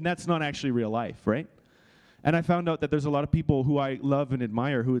 glory! And that's not actually real life, right? And I found out that there's a lot of people who I love and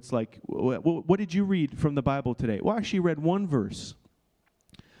admire who it's like, what did you read from the Bible today? Well, I actually read one verse.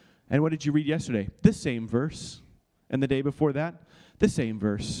 And what did you read yesterday? The same verse. And the day before that? The same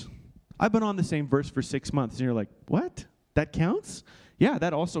verse. I've been on the same verse for 6 months. And you're like, what? That counts? Yeah,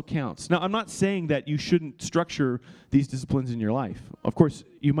 that also counts. Now, I'm not saying that you shouldn't structure these disciplines in your life. Of course,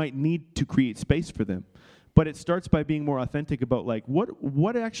 you might need to create space for them. But it starts by being more authentic about like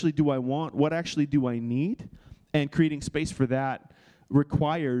what actually do I want? What actually do I need? And creating space for that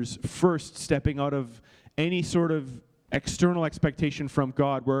requires first stepping out of any sort of external expectation from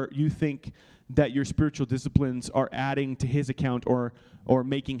God where you think that your spiritual disciplines are adding to his account or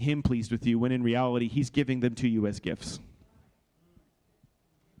making him pleased with you, when in reality he's giving them to you as gifts.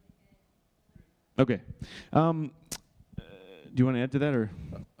 Okay. Do you want to add to that,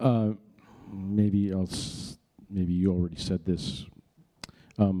 or? Maybe you already said this,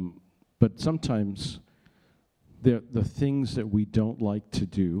 but sometimes the things that we don't like to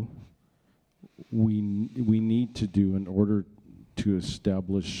do, we need to do in order to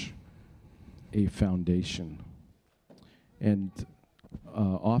establish a foundation. And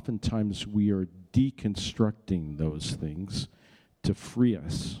oftentimes we are deconstructing those things to free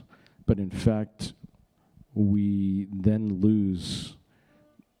us, but in fact we then lose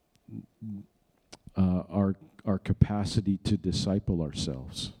our capacity to disciple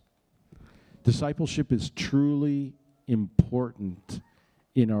ourselves. Discipleship is truly important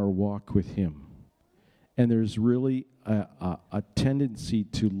in our walk with him. And there's really a tendency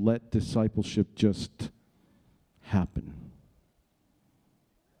to let discipleship just happen.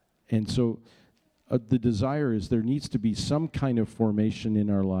 And so the desire is there needs to be some kind of formation in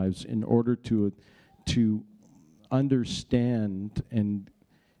our lives in order to understand and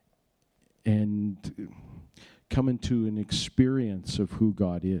come into an experience of who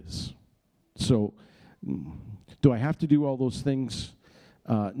God is. So, do I have to do all those things?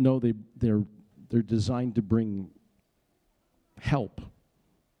 No, they're designed to bring help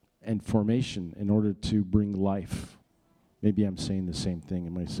and formation in order to bring life. Maybe I'm saying the same thing.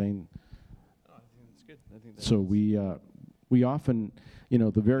 Am I saying? No, I think that's good. I think so we often,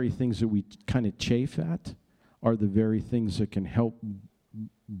 the very things that we kind of chafe at are the very things that can help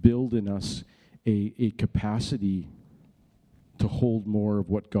build in us a capacity to hold more of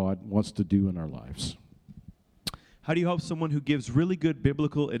what God wants to do in our lives. How do you help someone who gives really good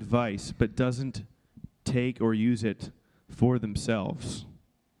biblical advice but doesn't take or use it for themselves?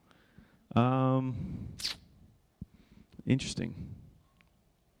 Interesting.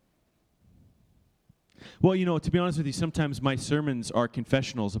 Well, to be honest with you, sometimes my sermons are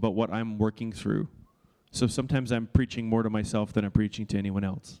confessionals about what I'm working through. So sometimes I'm preaching more to myself than I'm preaching to anyone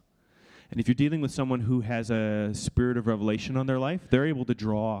else. And if you're dealing with someone who has a spirit of revelation on their life, they're able to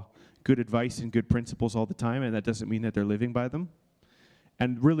draw good advice and good principles all the time, and that doesn't mean that they're living by them.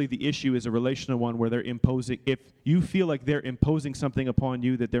 And really the issue is a relational one where they're imposing. If you feel like they're imposing something upon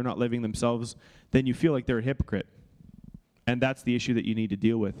you that they're not living themselves, then you feel like they're a hypocrite. And that's the issue that you need to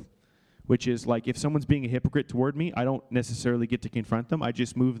deal with, which is like if someone's being a hypocrite toward me, I don't necessarily get to confront them. I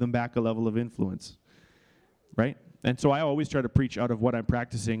just move them back a level of influence, right? And so I always try to preach out of what I'm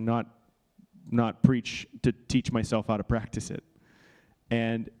practicing, not preach to teach myself how to practice it.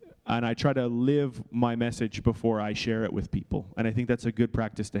 And I try to live my message before I share it with people. And I think that's a good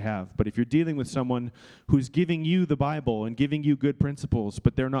practice to have. But if you're dealing with someone who's giving you the Bible and giving you good principles,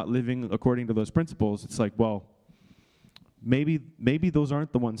 but they're not living according to those principles, it's like, well, maybe those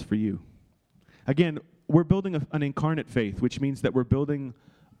aren't the ones for you. Again, we're building an incarnate faith, which means that we're building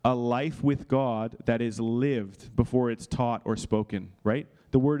a life with God that is lived before it's taught or spoken, right?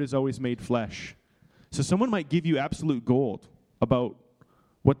 The word is always made flesh. So someone might give you absolute gold about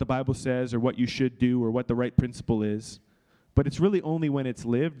what the Bible says or what you should do or what the right principle is, but it's really only when it's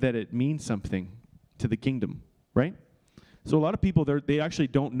lived that it means something to the kingdom, right? So a lot of people, they actually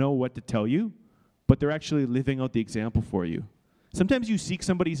don't know what to tell you, but they're actually living out the example for you. Sometimes you seek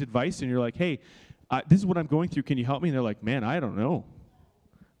somebody's advice and you're like, hey, this is what I'm going through, can you help me? And they're like, man, I don't know.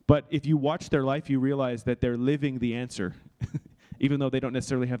 But if you watch their life, you realize that they're living the answer, even though they don't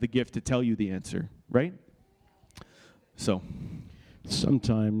necessarily have the gift to tell you the answer, right? So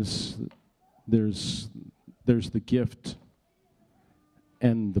sometimes there's the gift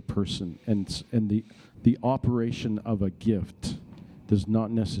and the person, and the operation of a gift does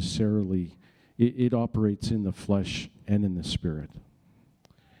not necessarily, it operates in the flesh and in the spirit.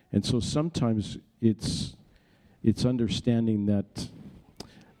 And so sometimes it's understanding that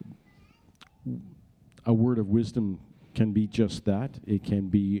a word of wisdom can be just that. It can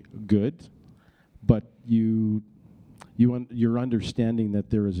be good, but you're understanding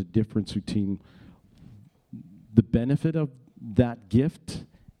that there is a difference between the benefit of that gift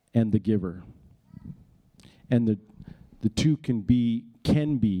and the giver. And the two can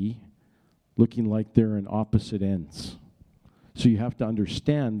be looking like they're in opposite ends. So you have to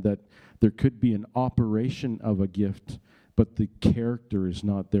understand that there could be an operation of a gift, but the character is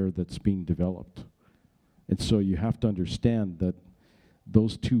not there that's being developed. And so you have to understand that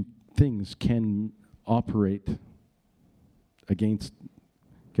those two things can operate against,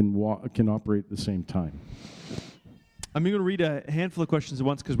 can operate at the same time. I'm going to read a handful of questions at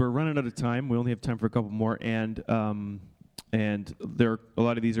once because we're running out of time. We only have time for a couple more, and there a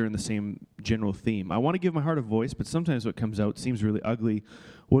lot of these are in the same general theme. I want to give my heart a voice, but sometimes what comes out seems really ugly.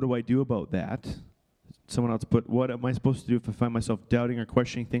 What do I do about that? Someone else put, what am I supposed to do if I find myself doubting or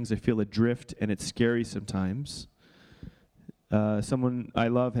questioning things? I feel adrift, and it's scary sometimes. Someone I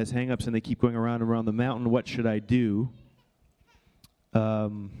love has hang-ups, and they keep going around and around the mountain. What should I do? I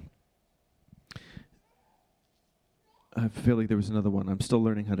feel like there was another one. I'm still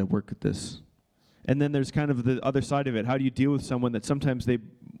learning how to work with this. And then there's kind of the other side of it. How do you deal with someone that sometimes they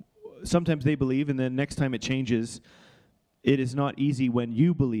believe, and then next time it changes? It is not easy when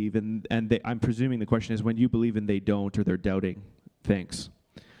you believe, and I'm presuming the question is when you believe and they don't, or they're doubting. Thanks.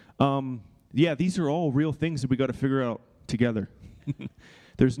 Yeah, these are all real things that we got to figure out together.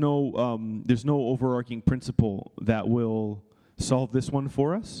 There's no overarching principle that will solve this one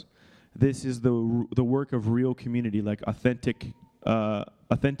for us. This is the work of real community, like authentic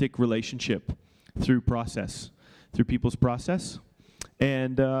relationship through people's process.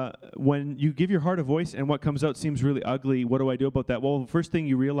 And when you give your heart a voice and what comes out seems really ugly, what do I do about that? Well, the first thing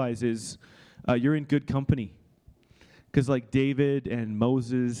you realize is you're in good company. Because like David and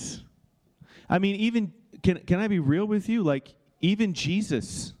Moses, I mean, even, can I be real with you? Like, even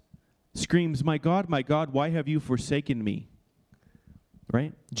Jesus screams, my God, why have you forsaken me?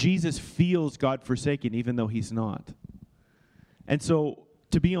 Right? Jesus feels God forsaken even though he's not. And so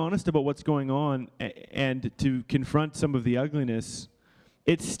to be honest about what's going on and to confront some of the ugliness,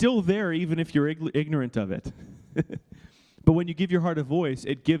 it's still there even if you're ignorant of it. But when you give your heart a voice,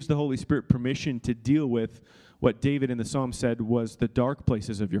 it gives the Holy Spirit permission to deal with what David in the Psalm said was the dark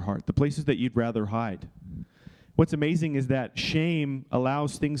places of your heart, the places that you'd rather hide. What's amazing is that shame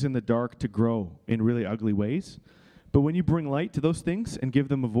allows things in the dark to grow in really ugly ways. But when you bring light to those things and give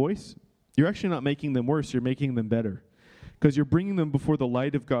them a voice, you're actually not making them worse, you're making them better. Because you're bringing them before the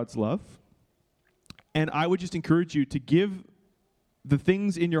light of God's love. And I would just encourage you to give the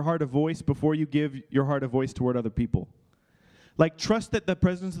things in your heart a voice before you give your heart a voice toward other people. Like, trust that the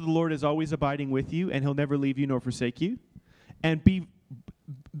presence of the Lord is always abiding with you, and he'll never leave you nor forsake you. And be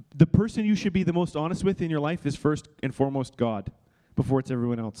the person you should be the most honest with in your life is first and foremost God, before it's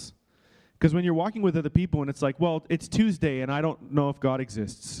everyone else. Because when you're walking with other people and it's like, well, it's Tuesday and I don't know if God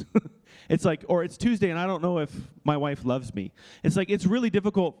exists. It's like, or it's Tuesday and I don't know if my wife loves me. It's like, it's really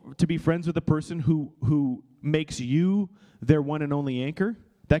difficult to be friends with a person who makes you their one and only anchor.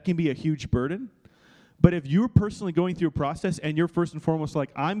 That can be a huge burden. But if you're personally going through a process and you're first and foremost like,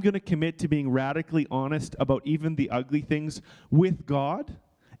 I'm going to commit to being radically honest about even the ugly things with God,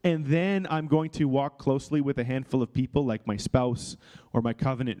 and then I'm going to walk closely with a handful of people like my spouse or my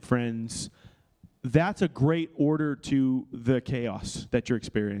covenant friends, that's a great order to the chaos that you're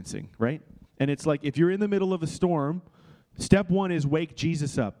experiencing, right? And it's like, if you're in the middle of a storm, step one is wake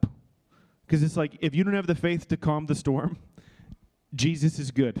Jesus up. Because it's like, if you don't have the faith to calm the storm, Jesus is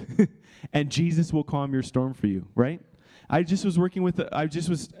good. And Jesus will calm your storm for you, right? I just was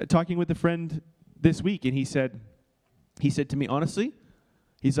talking with a friend this week, and he said to me, honestly,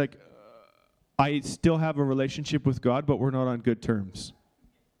 he's like, I still have a relationship with God, but we're not on good terms.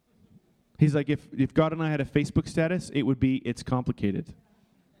 He's like, if God and I had a Facebook status, it would be, it's complicated.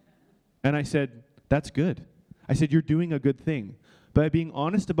 And I said, that's good. I said, you're doing a good thing. By being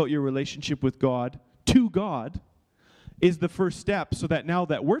honest about your relationship with God, to God, is the first step, so that now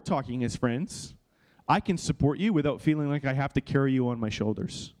that we're talking as friends, I can support you without feeling like I have to carry you on my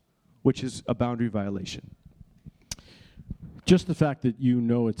shoulders, which is a boundary violation. Just the fact that you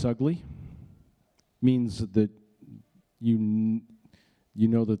know it's ugly means that you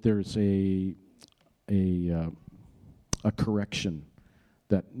know that there's a correction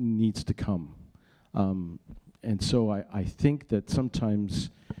that needs to come. And so I think that sometimes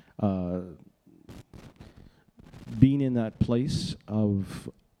being in that place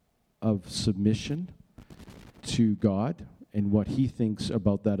of submission to God and what he thinks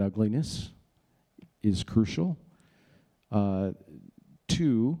about that ugliness is crucial.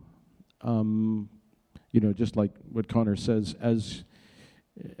 Two, just like what Connor says,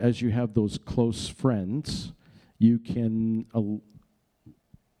 as you have those close friends, you can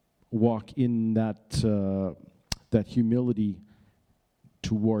walk in that humility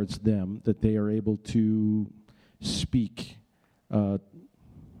towards them, that they are able to speak.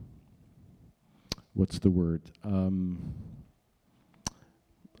 What's the word?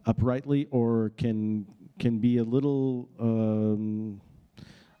 Uprightly, or can be a little,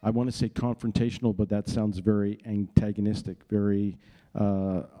 I want to say confrontational, but that sounds very antagonistic, very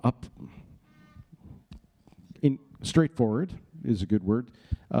straightforward is a good word,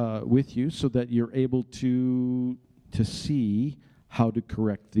 with you, so that you're able to see how to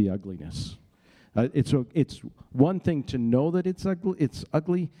correct the ugliness. It's one thing to know that it's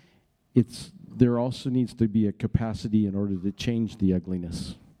ugly. There also needs to be a capacity in order to change the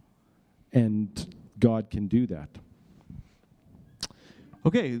ugliness, and God can do that.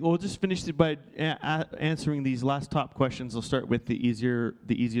 Okay, we'll just finish it by answering these last top questions. I'll start with the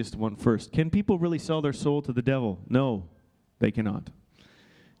easiest one first. Can people really sell their soul to the devil? No, they cannot.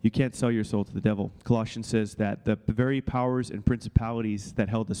 You can't sell your soul to the devil. Colossians says that the very powers and principalities that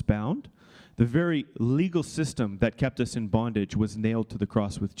held us bound, the very legal system that kept us in bondage, was nailed to the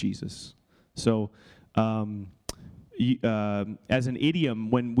cross with Jesus. So, as an idiom,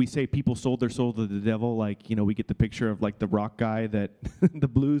 when we say people sold their soul to the devil, like, we get the picture of like the rock guy, that the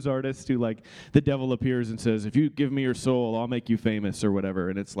blues artist who, like, the devil appears and says, "If you give me your soul, I'll make you famous," or whatever.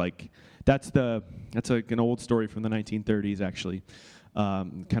 And it's like, that's like an old story from the 1930s, actually.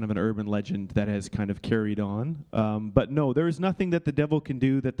 Kind of an urban legend that has kind of carried on. But no, there is nothing that the devil can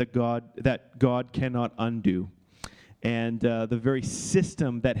do that God cannot undo. And the very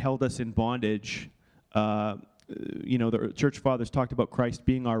system that held us in bondage, the church fathers talked about Christ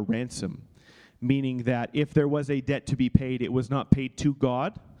being our ransom, meaning that if there was a debt to be paid, it was not paid to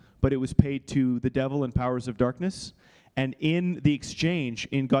God, but it was paid to the devil and powers of darkness. And in the exchange,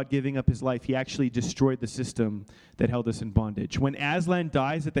 in God giving up his life, he actually destroyed the system that held us in bondage. When Aslan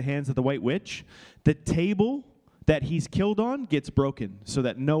dies at the hands of the White Witch, the table that he's killed on gets broken so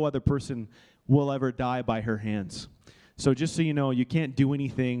that no other person will ever die by her hands. So just so you know, you can't do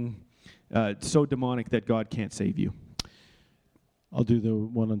anything so demonic that God can't save you. I'll do the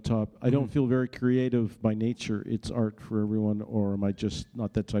one on top. I don't feel very creative by nature. It's art for everyone, or am I just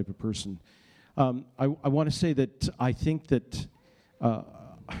not that type of person? I want to say that I think that I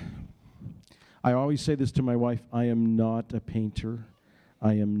always say this to my wife: I am not a painter.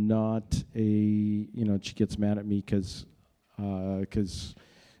 I am not a, she gets mad at me because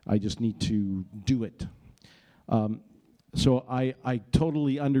I just need to do it. So I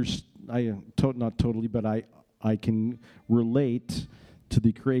totally understand. Not totally, but I can relate to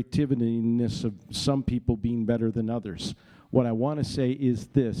the creativeness of some people being better than others. What I want to say is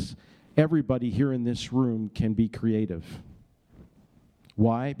this: everybody here in this room can be creative.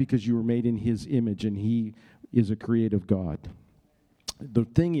 Why? Because you were made in his image, and he is a creative God. The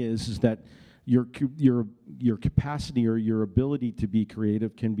thing is that your capacity or your ability to be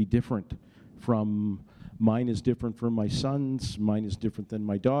creative can be different from mine. Is different from my son's. Mine is different than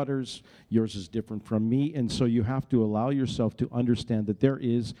my daughter's. Yours is different from me. And so you have to allow yourself to understand that there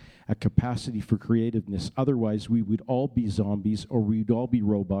is a capacity for creativeness. Otherwise, we would all be zombies, or we'd all be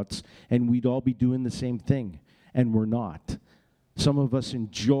robots, and we'd all be doing the same thing. And we're not. Some of us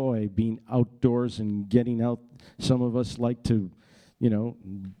enjoy being outdoors and getting out. Some of us like to,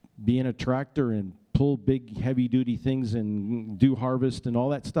 be in a tractor and pull big, heavy-duty things and do harvest and all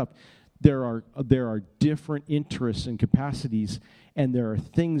that stuff. There are different interests and capacities, and there are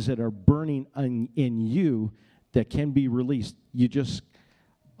things that are burning in you that can be released. You just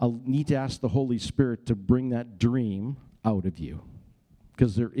need to ask the Holy Spirit to bring that dream out of you,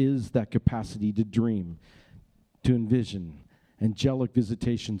 because there is that capacity to dream, to envision, angelic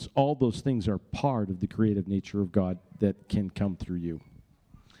visitations. All those things are part of the creative nature of God that can come through you.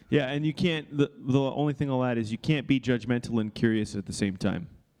 Yeah, and you can't, the only thing I'll add is you can't be judgmental and curious at the same time.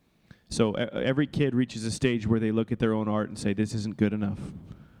 So every kid reaches a stage where they look at their own art and say, this isn't good enough.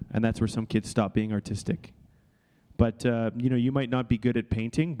 And that's where some kids stop being artistic. But, you might not be good at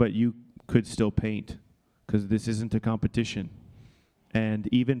painting, but you could still paint, because this isn't a competition. And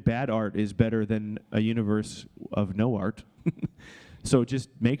even bad art is better than a universe of no art. So just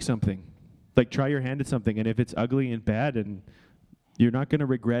make something. Like, try your hand at something, and if it's ugly and bad, and you're not going to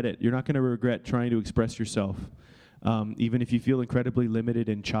regret it. You're not going to regret trying to express yourself. Even if you feel incredibly limited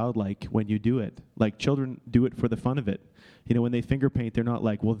and childlike when you do it. Like, children do it for the fun of it. When they finger paint, they're not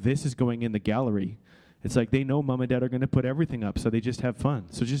like, well, this is going in the gallery. It's like they know mom and dad are going to put everything up, so they just have fun.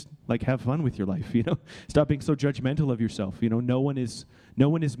 So just, have fun with your life, Stop being so judgmental of yourself. No one is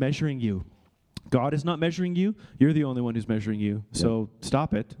measuring you. God is not measuring you. You're the only one who's measuring you. Yeah. So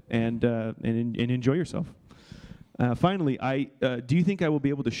stop it and enjoy yourself. Finally, do you think I will be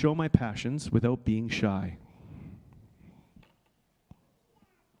able to show my passions without being shy?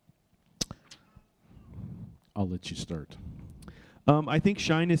 I'll let you start. I think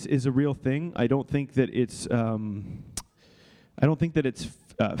shyness is a real thing. I don't think that it's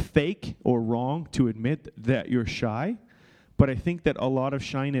fake or wrong to admit that you're shy, but I think that a lot of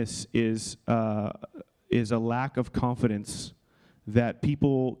shyness is a lack of confidence that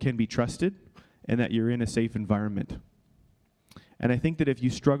people can be trusted, and that you're in a safe environment. And I think that if you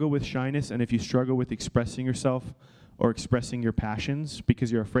struggle with shyness and if you struggle with expressing yourself or expressing your passions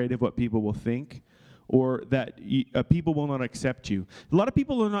because you're afraid of what people will think, or that people will not accept you. A lot of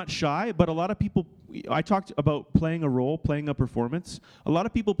people are not shy, but a lot of people, I talked about playing a role, playing a performance. A lot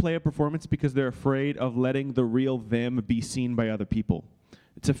of people play a performance because they're afraid of letting the real them be seen by other people.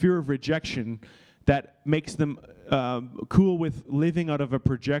 It's a fear of rejection that makes them cool with living out of a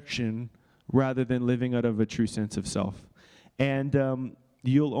projection rather than living out of a true sense of self. And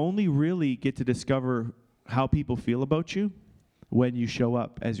you'll only really get to discover how people feel about you when you show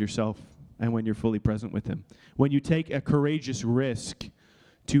up as yourself and when you're fully present with them. When you take a courageous risk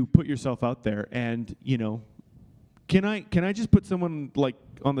to put yourself out there and, can I just put someone like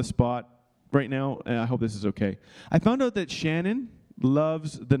on the spot right now? And I hope this is okay. I found out that Shannon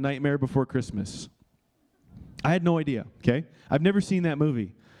loves The Nightmare Before Christmas. I had no idea, okay? I've never seen that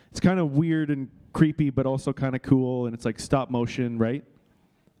movie. It's kind of weird and creepy, but also kind of cool, and it's like stop motion, right?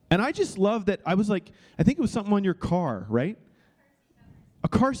 And I just love that. I was like, I think it was something on your car, right? A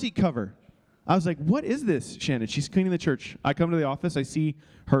car seat cover. I was like, what is this, Shannon? She's cleaning the church. I come to the office. I see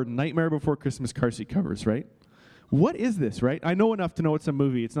her Nightmare Before Christmas car seat covers, right? What is this, right? I know enough to know it's a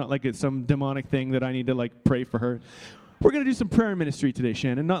movie. It's not like it's some demonic thing that I need to, like, pray for her. We're going to do some prayer ministry today,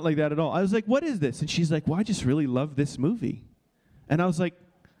 Shannon. Not like that at all. I was like, what is this? And she's like, well, I just really love this movie. And I was like,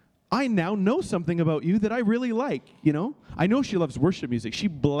 I now know something about you that I really like, I know she loves worship music. She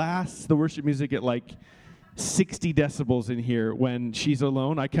blasts the worship music at, like, 60 decibels in here when she's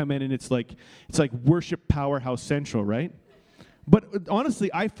alone. I come in and it's like worship powerhouse central, right? But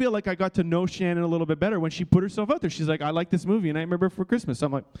honestly, I feel like I got to know Shannon a little bit better when she put herself out there. She's like, I like this movie, and I remember for Christmas.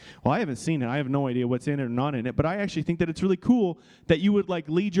 I'm like, well, I haven't seen it. I have no idea what's in it or not in it. But I actually think that it's really cool that you would like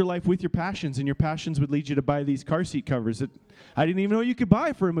lead your life with your passions, and your passions would lead you to buy these car seat covers that I didn't even know you could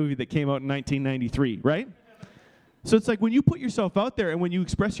buy for a movie that came out in 1993, right? So it's like when you put yourself out there and when you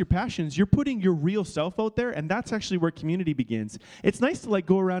express your passions, you're putting your real self out there, and that's actually where community begins. It's nice to like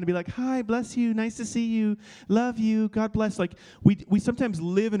go around and be like, hi, bless you, nice to see you, love you, God bless. Like we sometimes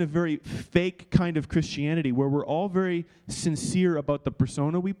live in a very fake kind of Christianity where we're all very sincere about the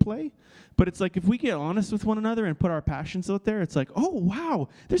persona we play. But it's like if we get honest with one another and put our passions out there, it's like, oh, wow,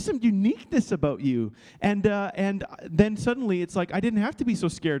 there's some uniqueness about you. And then suddenly it's like I didn't have to be so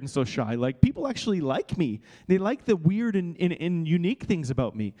scared and so shy. Like people actually like me. They like the weird and unique things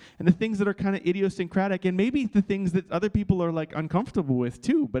about me and the things that are kind of idiosyncratic and maybe the things that other people are like uncomfortable with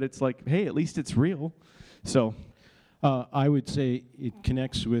too. But it's like, hey, at least it's real. So I would say it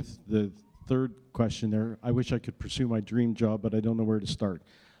connects with the third question there. I wish I could pursue my dream job, but I don't know where to start.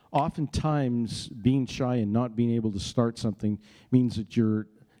 Oftentimes, being shy and not being able to start something means that you're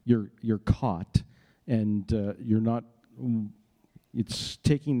caught, and you're not. It's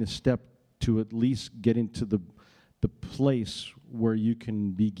taking the step to at least get into the place where you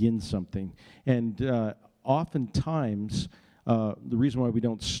can begin something. And oftentimes, the reason why we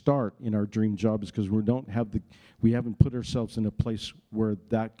don't start in our dream job is because we haven't put ourselves in a place where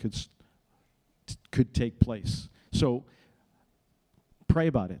that could take place. So. Pray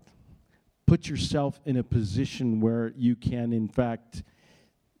about it. Put yourself in a position where you can, in fact,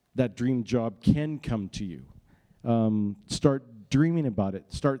 that dream job can come to you. Start dreaming about it.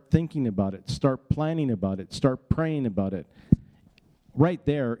 Start thinking about it. Start planning about it. Start praying about it. Right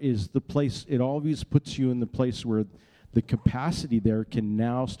there is the place. It always puts you in the place where the capacity there can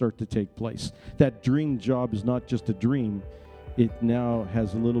now start to take place. That dream job is not just a dream. It now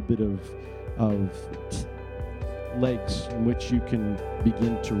has a little bit of legs in which you can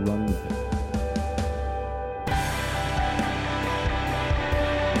begin to run with it.